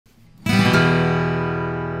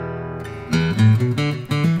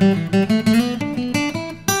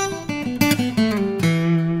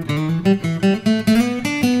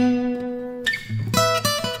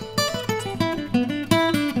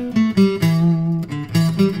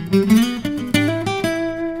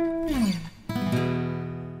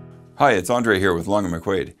Hi, it's André here with Long &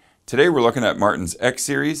 McQuaid. Today we're looking at Martin's X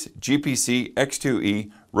Series GPC-X2E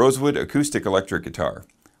Rosewood acoustic electric guitar.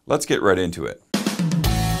 Let's get right into it.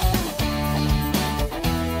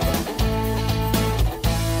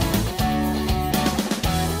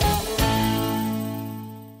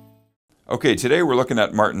 Okay, today we're looking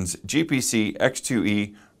at Martin's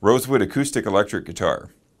GPC-X2E Rosewood acoustic electric guitar.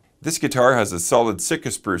 This guitar has a solid Sitka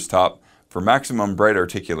Spruce top for maximum bright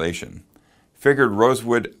articulation. Figured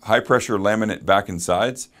rosewood high-pressure laminate back and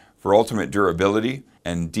sides for ultimate durability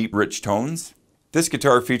and deep, rich tones. This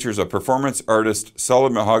guitar features a Performance Artist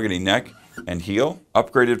solid mahogany neck and heel,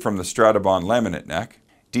 upgraded from the Stratobond laminate neck.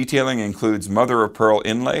 Detailing includes mother-of-pearl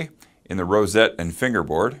inlay in the rosette and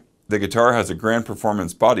fingerboard. The guitar has a Grand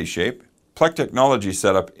Performance body shape, Plec technology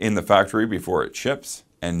setup in the factory before it ships,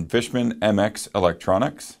 and Fishman MX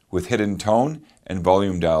electronics with hidden tone and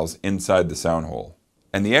volume dials inside the sound hole.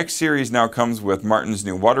 And the X Series now comes with Martin's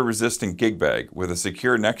new water-resistant gig bag with a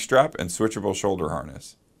secure neck strap and switchable shoulder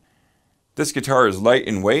harness. This guitar is light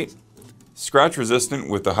in weight, scratch-resistant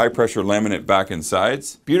with the high-pressure laminate back and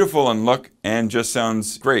sides, beautiful in look, and just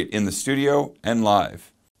sounds great in the studio and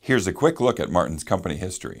live. Here's a quick look at Martin's company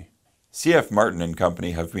history. C.F. Martin and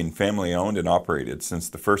Company have been family-owned and operated since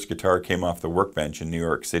the first guitar came off the workbench in New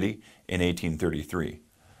York City in 1833.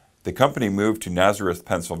 The company moved to Nazareth,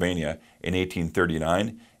 Pennsylvania in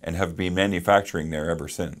 1839 and have been manufacturing there ever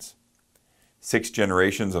since. 6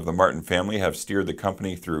 generations of the Martin family have steered the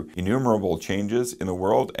company through innumerable changes in the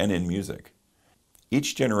world and in music.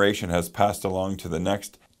 Each generation has passed along to the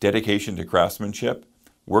next dedication to craftsmanship,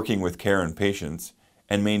 working with care and patience,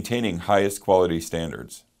 and maintaining highest quality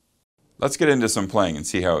standards. Let's get into some playing and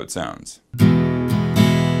see how it sounds.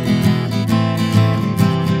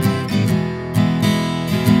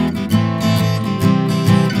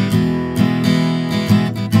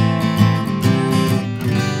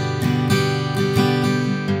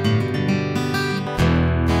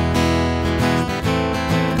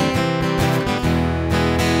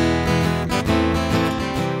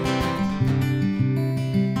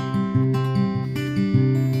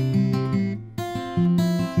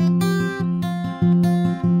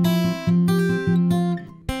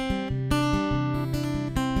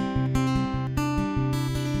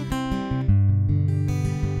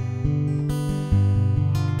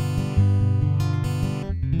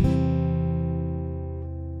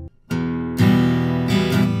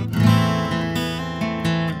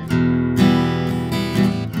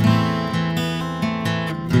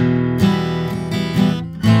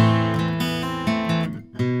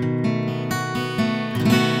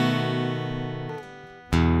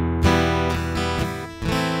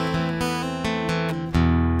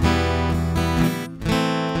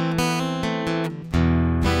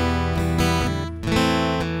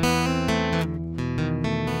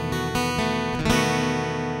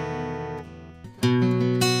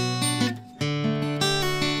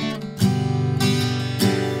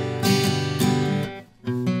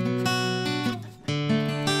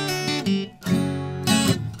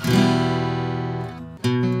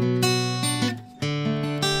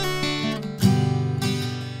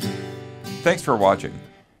 Thanks for watching.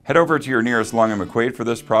 Head over to your nearest Long & McQuaid for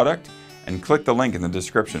this product and click the link in the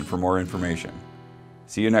description for more information.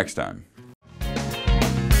 See you next time.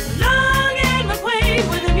 Long & McQuaid,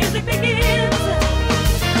 where the music begins.